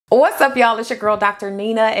What's up, y'all? It's your girl, Dr.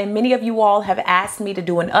 Nina, and many of you all have asked me to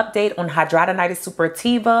do an update on Hidradenitis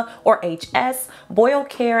Suppurativa, or HS, boil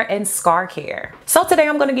care, and scar care. So today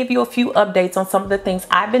I'm going to give you a few updates on some of the things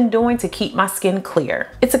I've been doing to keep my skin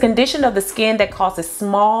clear. It's a condition of the skin that causes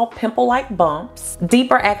small pimple-like bumps,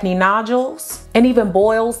 deeper acne nodules, and even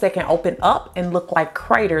boils that can open up and look like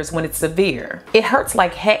craters when it's severe. It hurts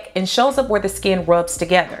like heck and shows up where the skin rubs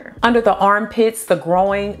together, under the armpits, the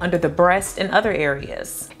groin, under the breast, and other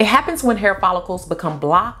areas. It happens when hair follicles become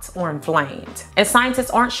blocked or inflamed. And scientists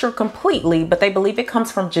aren't sure completely, but they believe it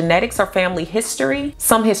comes from genetics or family history,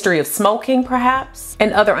 some history of smoking perhaps,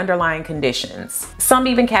 and other underlying conditions. Some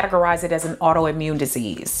even categorize it as an autoimmune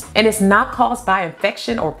disease. And it's not caused by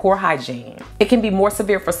infection or poor hygiene. It can be more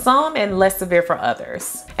severe for some and less severe for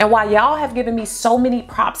others. And while y'all have given me so many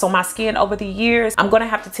props on my skin over the years, I'm gonna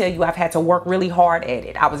have to tell you I've had to work really hard at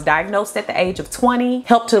it. I was diagnosed at the age of 20,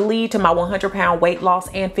 helped to lead to my 100-pound weight loss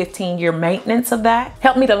and 15-year maintenance of that,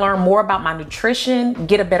 helped me to learn more about my nutrition,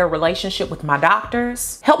 get a better relationship with my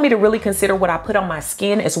doctors, helped me to really consider what I put on my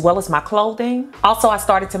skin as well as my clothing. Also, I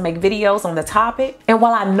started to make videos on the topic, and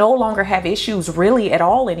while I no longer have issues really at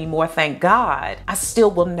all anymore, thank God, I still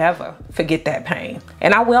will never forget that pain.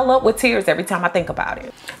 And I well up with tears every time I think about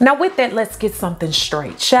it. Now with that, let's get something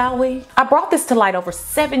straight, shall we? I brought this to light over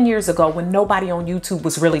 7 years ago when nobody on YouTube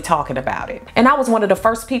was really talking about it. And I was one of the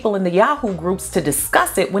first people in the Yahoo groups to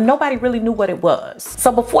discuss it when nobody really knew what it was.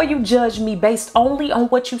 So before you judge me based only on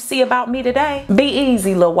what you see about me today, be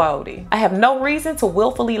easy, Lil Wody. I have no reason to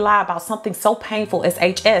willfully lie about something so painful as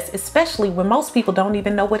HS, especially when most people don't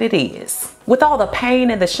even know what it is. With all the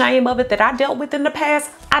pain and the shame of it that I dealt with in the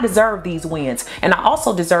past, I deserve these wins. And I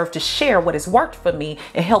also deserve to share what has worked for me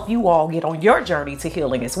and help you all get on your journey to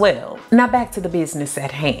healing as well. Now back to the business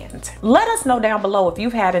at hand. Let us know down below if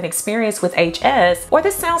you've had an experience with HS or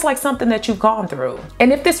this sounds like something that you've gone through.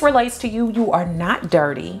 And if this relates to you, you are not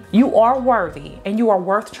dirty, you are worthy, and you are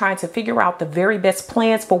worth trying to figure out the very best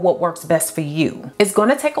plans for what works best for you. It's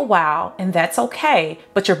gonna take a while, and that's okay,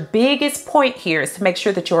 but your biggest point here is to make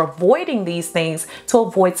sure that you're avoiding these things to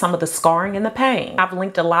avoid some of the scarring and the pain. I've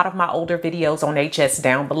linked a lot of my older videos on HS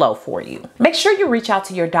down below for you. Make sure you reach out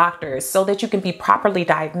to your doctors so that you can be properly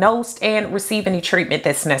diagnosed and receive any treatment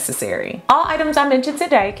that's necessary. All items I mentioned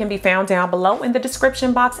today can be found down below in the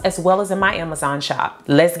description box as well as in my Amazon shop.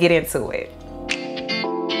 Let's get into it.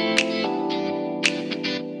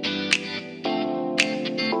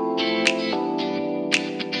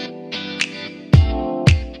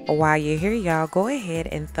 While you're here, y'all, go ahead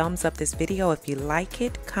and thumbs up this video if you like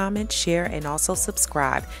it, comment, share, and also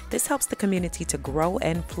subscribe. This helps the community to grow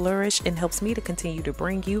and flourish and helps me to continue to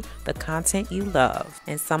bring you the content you love.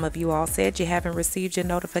 And some of you all said you haven't received your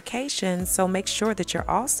notifications, so make sure that you're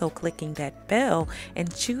also clicking that bell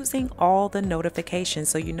and choosing all the notifications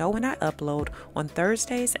so you know when I upload on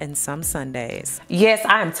Thursdays and some Sundays. Yes,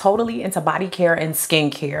 I am totally into body care and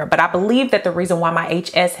skincare, but I believe that the reason why my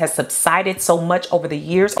HS has subsided so much over the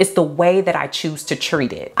years is the way that I choose to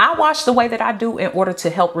treat it. I wash the way that I do in order to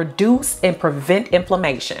help reduce and prevent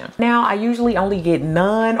inflammation. Now, I usually only get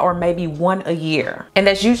none or maybe one a year. And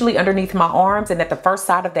that's usually underneath my arms, and at the first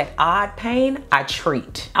side of that odd pain, I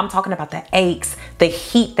treat. I'm talking about the aches, the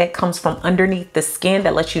heat that comes from underneath the skin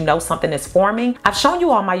that lets you know something is forming. I've shown you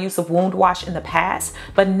all my use of wound wash in the past,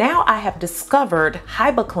 but now I have discovered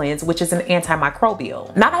HybaCleanse, which is an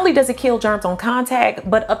antimicrobial. Not only does it kill germs on contact,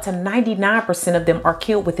 but up to 99% of them are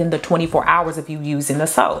killed within the 24 hours of you using the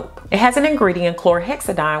soap. It has an ingredient,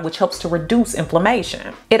 chlorhexidine, which helps to reduce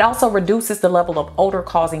inflammation. It also reduces the level of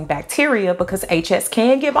odor-causing bacteria because HS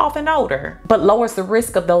can give off an odor, but lowers the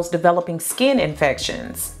risk of those developing skin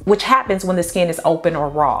infections, which happens when the skin is open or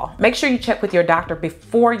raw. Make sure you check with your doctor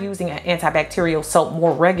before using an antibacterial soap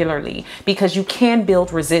more regularly because you can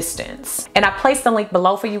build resistance. And I placed the link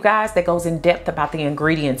below for you guys that goes in depth about the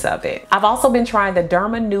ingredients of it. I've also been trying the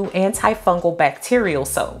Derma New antifungal bacterial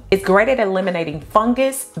soap. It's great at eliminating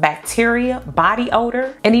fungus, bacteria, body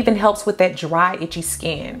odor, and even helps with that dry, itchy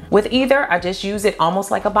skin. With either, I just use it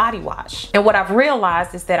almost like a body wash. And what I've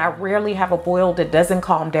realized is that I rarely have a boil that doesn't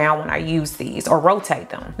calm down when I use these or rotate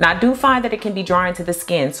them. Now, I do find that it can be drying to the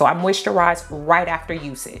skin, so I moisturize right after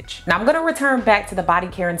usage. Now, I'm gonna return back to the body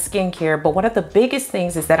care and skincare, but one of the biggest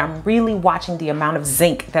things is that I'm really watching the amount of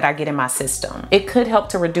zinc that I get in my system. It could help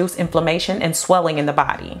to reduce inflammation and swelling in the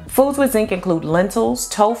body. Foods with zinc include lentils,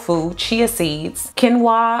 tofu, chia seeds,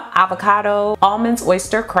 quinoa, avocado, almonds,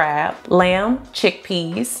 oyster, crab, lamb,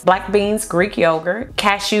 chickpeas, black beans, Greek yogurt,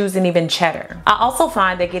 cashews, and even cheddar. I also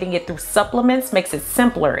find that getting it through supplements makes it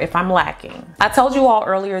simpler if I'm lacking. I told you all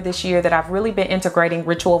earlier this year that I've really been integrating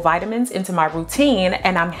Ritual vitamins into my routine,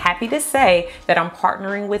 and I'm happy to say that I'm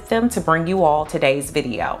partnering with them to bring you all today's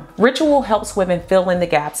video. Ritual helps women fill in the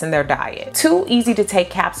gaps in their diet. 2 easy to take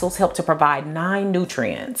capsules help to provide 9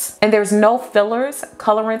 nutrients, and there's no fillers,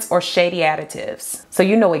 colorants, or shady additives, so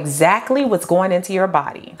you know exactly what's going into your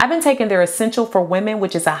body. I've been taking their Essential for Women,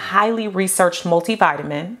 which is a highly researched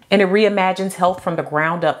multivitamin, and it reimagines health from the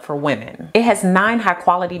ground up for women. It has 9 high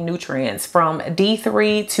quality nutrients from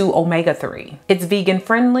D3 to omega-3. It's vegan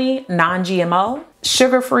friendly, non-GMO,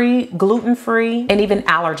 sugar-free, gluten-free, and even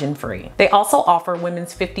allergen-free. They also offer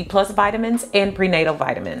women's 50+ vitamins and prenatal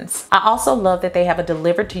vitamins. I also love that they have a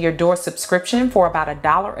delivered to your door subscription for about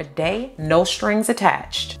 $1 a day, no strings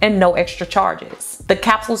attached, and no extra charges. The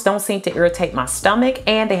capsules don't seem to irritate my stomach,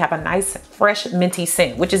 and they have a nice fresh minty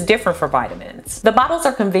scent, which is different for vitamins. The bottles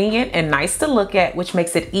are convenient and nice to look at, which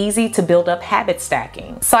makes it easy to build up habit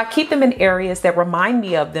stacking. So I keep them in areas that remind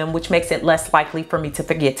me of them, which makes it less likely for me to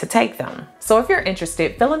forget to take them. So if you're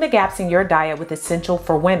interested, fill in the gaps in your diet with Essential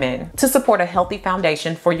for Women to support a healthy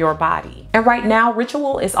foundation for your body. And right now,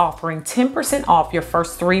 Ritual is offering 10% off your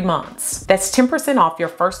first 3 months. That's 10% off your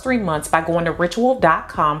first 3 months by going to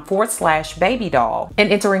ritual.com/babydoll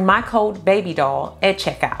and entering my code BabyDoll at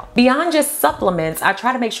checkout. Beyond just supplements, I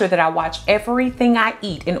try to make sure that I watch everything I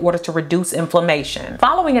eat in order to reduce inflammation.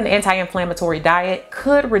 Following an anti-inflammatory diet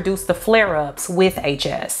could reduce the flare-ups with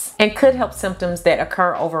HS and could help symptoms that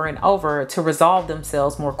occur over and over to resolve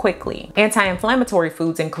themselves more quickly. Anti-inflammatory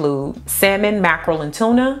foods include salmon, mackerel, and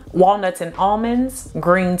tuna, walnuts and almonds,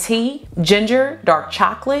 green tea, ginger, dark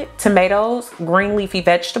chocolate, tomatoes, green leafy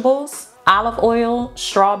vegetables, olive oil,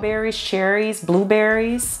 strawberries, cherries,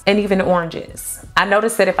 blueberries, and even oranges. I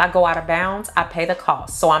notice that if I go out of bounds, I pay the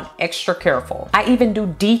cost, so I'm extra careful. I even do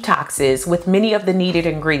detoxes with many of the needed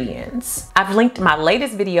ingredients. I've linked my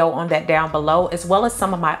latest video on that down below, as well as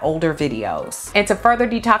some of my older videos. And to further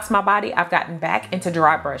detox my body, I've gotten back into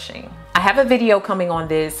dry brushing. I have a video coming on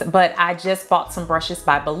this, but I just bought some brushes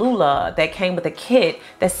by Balula that came with a kit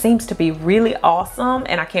that seems to be really awesome,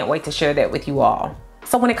 and I can't wait to share that with you all.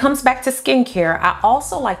 So when it comes back to skincare, I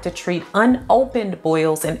also like to treat unopened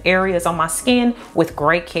boils and areas on my skin with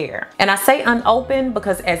great care. And I say unopened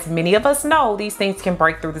because, as many of us know, these things can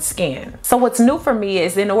break through the skin. So what's new for me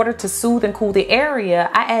is, in order to soothe and cool the area,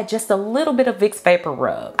 I add just a little bit of Vicks Vapor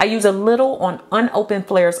Rub. I use a little on unopened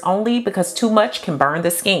flares only because too much can burn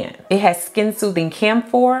the skin. It has skin soothing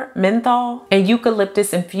camphor, menthol, and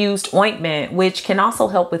eucalyptus infused ointment, which can also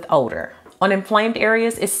help with odor. On inflamed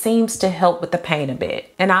areas, it seems to help with the pain a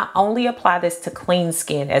bit. And I only apply this to clean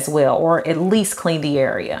skin as well, or at least clean the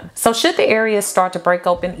area. So should the area start to break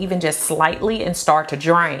open even just slightly and start to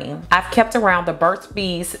drain, I've kept around the Burt's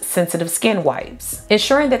Bees sensitive skin wipes.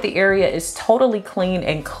 Ensuring that the area is totally clean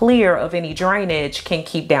and clear of any drainage can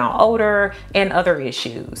keep down odor and other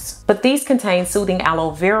issues. But these contain soothing aloe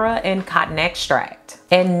vera and cotton extract,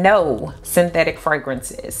 and no synthetic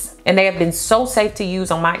fragrances. And they have been so safe to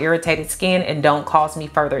use on my irritated skin and don't cause me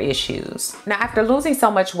further issues. Now, after losing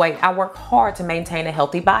so much weight, I work hard to maintain a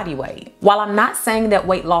healthy body weight. While I'm not saying that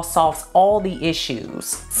weight loss solves all the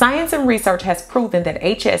issues, science and research has proven that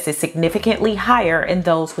HS is significantly higher in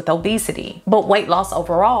those with obesity. But weight loss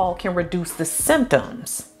overall can reduce the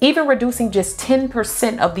symptoms. Even reducing just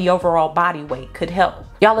 10% of the overall body weight could help.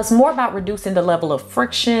 Y'all, it's more about reducing the level of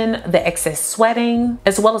friction, the excess sweating,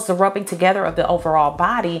 as well as the rubbing together of the overall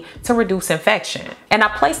body to reduce infection. And I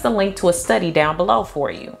placed the link to a study down below for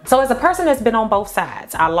you. So as a person that's been on both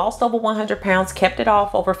sides, I lost over 100 pounds, kept it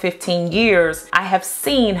off over 15 years. I have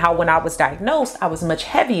seen how when I was diagnosed, I was much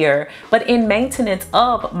heavier, but in maintenance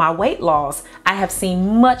of my weight loss, I have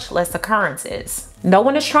seen much less occurrences. No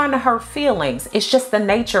one is trying to hurt feelings. It's just the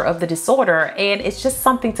nature of the disorder, and it's just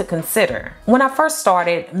something to consider. When I first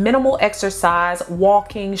started, minimal exercise,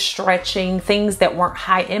 walking, stretching, things that weren't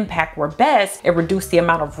high impact were best. It reduced the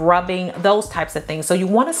amount of rubbing, those types of things. So you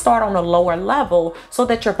want to start on a lower level so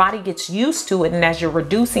that your body gets used to it, and as you're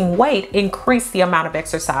reducing weight, increase the amount of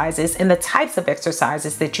exercises and the types of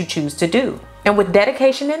exercises that you choose to do. And with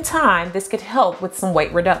dedication and time, this could help with some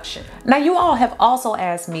weight reduction. Now, you all have also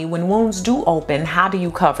asked me, when wounds do open, how do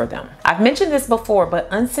you cover them? I've mentioned this before, but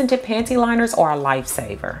unscented panty liners are a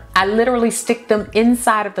lifesaver. I literally stick them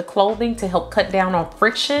inside of the clothing to help cut down on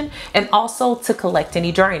friction and also to collect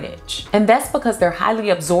any drainage. And that's because they're highly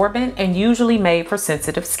absorbent and usually made for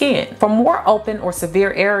sensitive skin. For more open or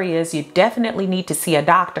severe areas, you definitely need to see a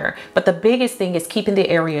doctor, but the biggest thing is keeping the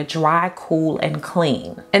area dry, cool, and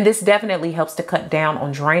clean. And this definitely helps to cut down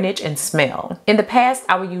on drainage and smell. In the past,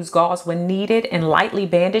 I would use gauze when needed and lightly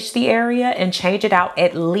bandage the area and change it out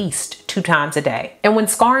at least 2 times a day. And when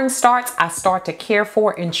scarring starts, I start to care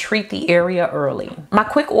for and treat the area early. My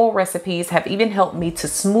quick oil recipes have even helped me to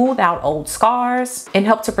smooth out old scars and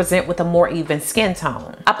help to present with a more even skin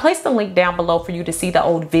tone. I placed the link down below for you to see the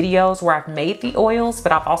old videos where I've made the oils,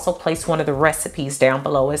 but I've also placed one of the recipes down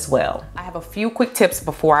below as well. I have a few quick tips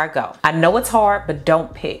before I go. I know it's hard, but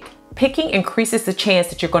don't pick. Picking increases the chance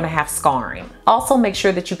that you're going to have scarring. Also, make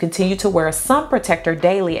sure that you continue to wear a sun protector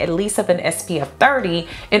daily, at least of an SPF 30,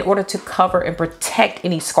 in order to cover and protect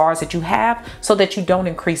any scars that you have so that you don't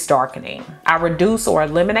increase darkening. I reduce or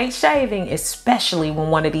eliminate shaving, especially when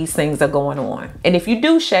one of these things are going on. And if you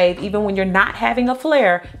do shave, even when you're not having a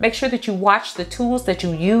flare, make sure that you watch the tools that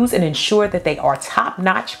you use and ensure that they are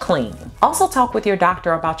top-notch clean. Also, talk with your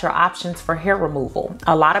doctor about your options for hair removal.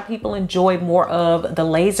 A lot of people enjoy more of the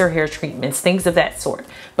laser hair treatments, things of that sort,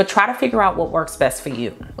 but try to figure out what works best for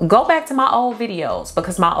you. Go back to my old videos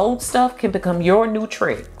because my old stuff can become your new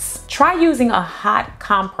tricks. Try using a hot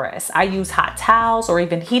compress. I use hot towels or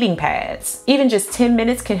even heating pads. Even just 10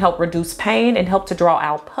 minutes can help reduce pain and help to draw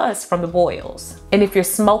out pus from the boils. And if you're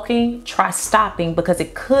smoking, try stopping because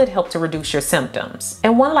it could help to reduce your symptoms.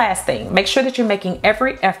 And one last thing, make sure that you're making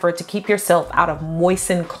every effort to keep yourself out of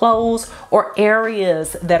moistened clothes or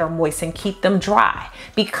areas that are moist and keep them dry,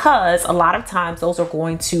 because a lot of times those are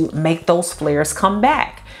going to make those flares come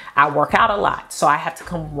back. I work out a lot, so I have to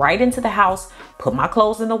come right into the house, put my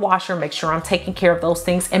clothes in the washer, make sure I'm taking care of those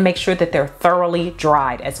things, and make sure that they're thoroughly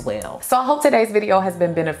dried as well. So I hope today's video has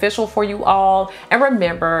been beneficial for you all. And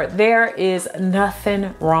remember, there is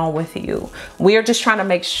nothing wrong with you. We are just trying to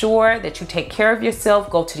make sure that you take care of yourself.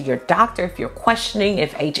 Go to your doctor if you're questioning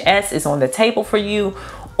if HS is on the table for you,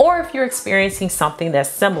 or if you're experiencing something that's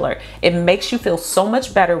similar. It makes you feel so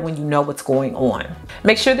much better when you know what's going on.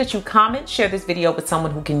 Make sure that you comment, share this video with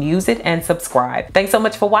someone who can use it, and subscribe. Thanks so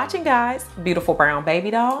much for watching, guys. Beautiful Brown Baby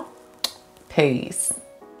Doll. Peace.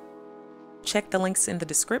 Check the links in the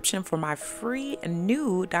description for my free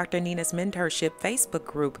new Dr. Nina's Mentorship Facebook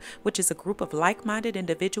group, which is a group of like-minded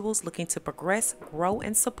individuals looking to progress, grow,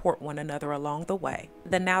 and support one another along the way.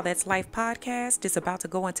 The Now That's Life podcast is about to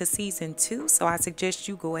go into season 2, so I suggest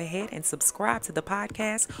you go ahead and subscribe to the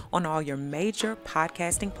podcast on all your major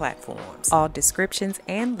podcasting platforms. All descriptions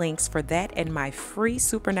and links for that and my free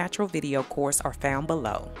supernatural video course are found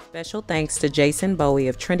below. Special thanks to Jason Bowie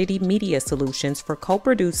of Trinity Media Solutions for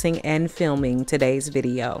co-producing and filming today's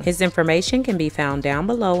video. His information can be found down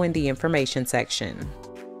below in the information section.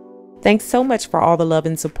 Thanks so much for all the love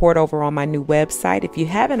and support over on my new website. If you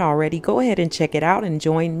haven't already, go ahead and check it out and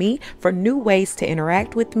join me for new ways to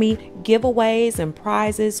interact with me, giveaways and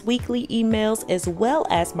prizes, weekly emails, as well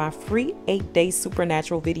as my free 8-day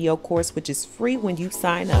supernatural video course, which is free when you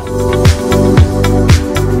sign up.